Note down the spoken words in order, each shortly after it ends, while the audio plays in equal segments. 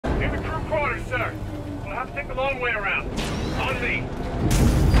In the crew quarters, sir. We'll have to take the long way around. On me.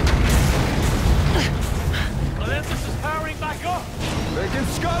 Olympus is powering back up. They can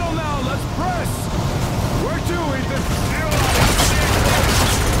scuttle now. Let's press. Where to, Ethan?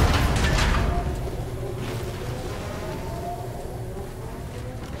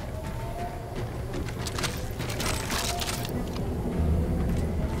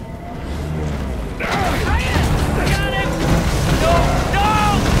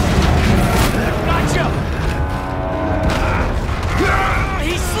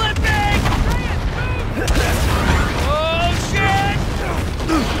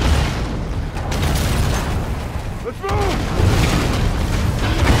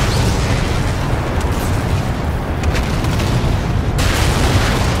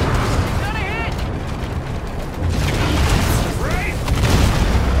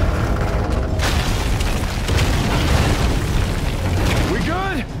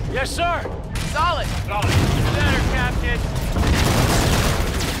 Yes, sir. Solid. Solid. Better, Captain.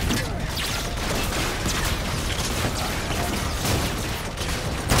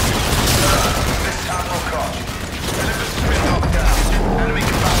 This is Admiral Kotch. Olympus has been knocked down. Enemy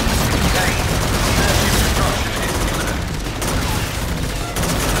combatants contained. Massive destruction is imminent.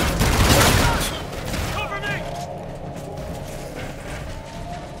 Cover me!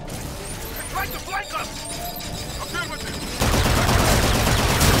 They're trying to flank us! I'm good with it.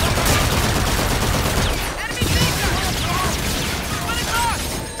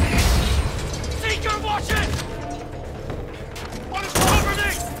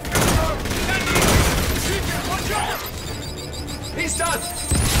 He's done!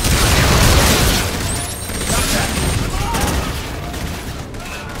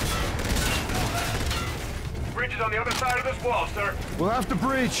 Bridge is on the other side of this wall, sir. We'll have to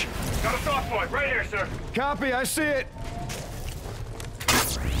breach. Got a soft point right here, sir. Copy, I see it.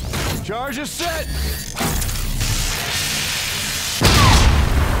 Charge is set.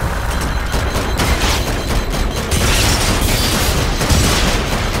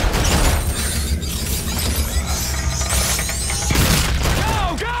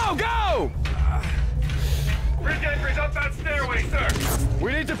 Bridge entry's up that stairway, sir.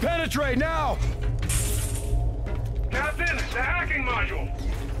 We need to penetrate now. Captain, the hacking module.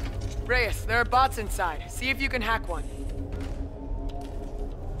 Reyes, there are bots inside. See if you can hack one.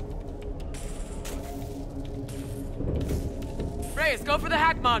 Reyes, go for the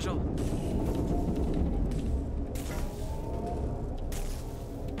hack module.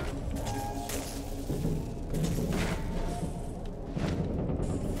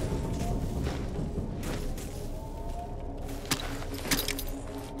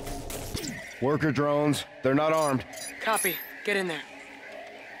 Worker drones. They're not armed. Copy. Get in there.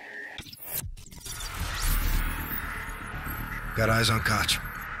 Got eyes on Kotch.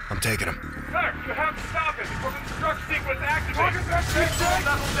 I'm taking him. Sir, you have to stop it before the destruct sequence activates.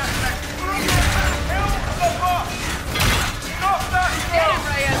 Stop that! Get him,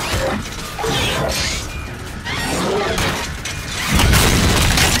 Reyes!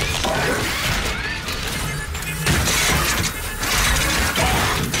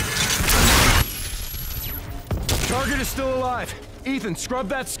 Target is still alive. Ethan, scrub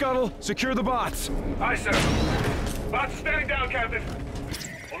that scuttle. Secure the bots. Aye, sir. Bots standing down, Captain.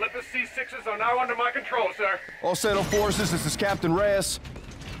 Olympus C6s are now under my control, sir. All Settle forces, this is Captain Reyes.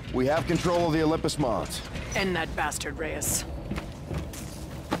 We have control of the Olympus Mons. End that bastard, Reyes.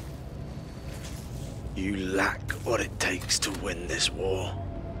 You lack what it takes to win this war.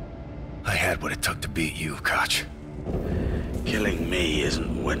 I had what it took to beat you, Kotch. Killing me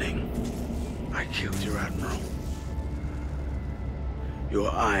isn't winning. I killed your admiral.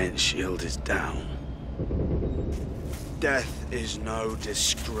 Your iron shield is down. Death is no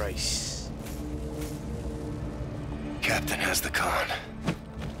disgrace. Captain has the con.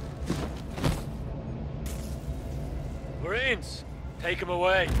 Marines, take him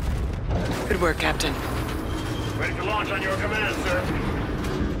away. Good work, Captain. Ready to launch on your command, sir.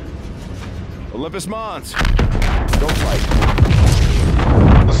 Olympus Mons. Don't fight.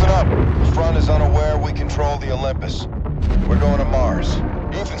 Listen up. The front is unaware we control the Olympus. We're going to Mars.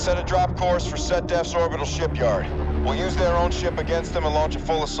 Ethan set a drop course for SetDef's orbital shipyard. We'll use their own ship against them and launch a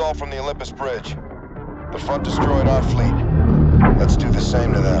full assault from the Olympus bridge. The front destroyed our fleet. Let's do the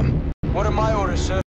same to them. What are my orders, sir?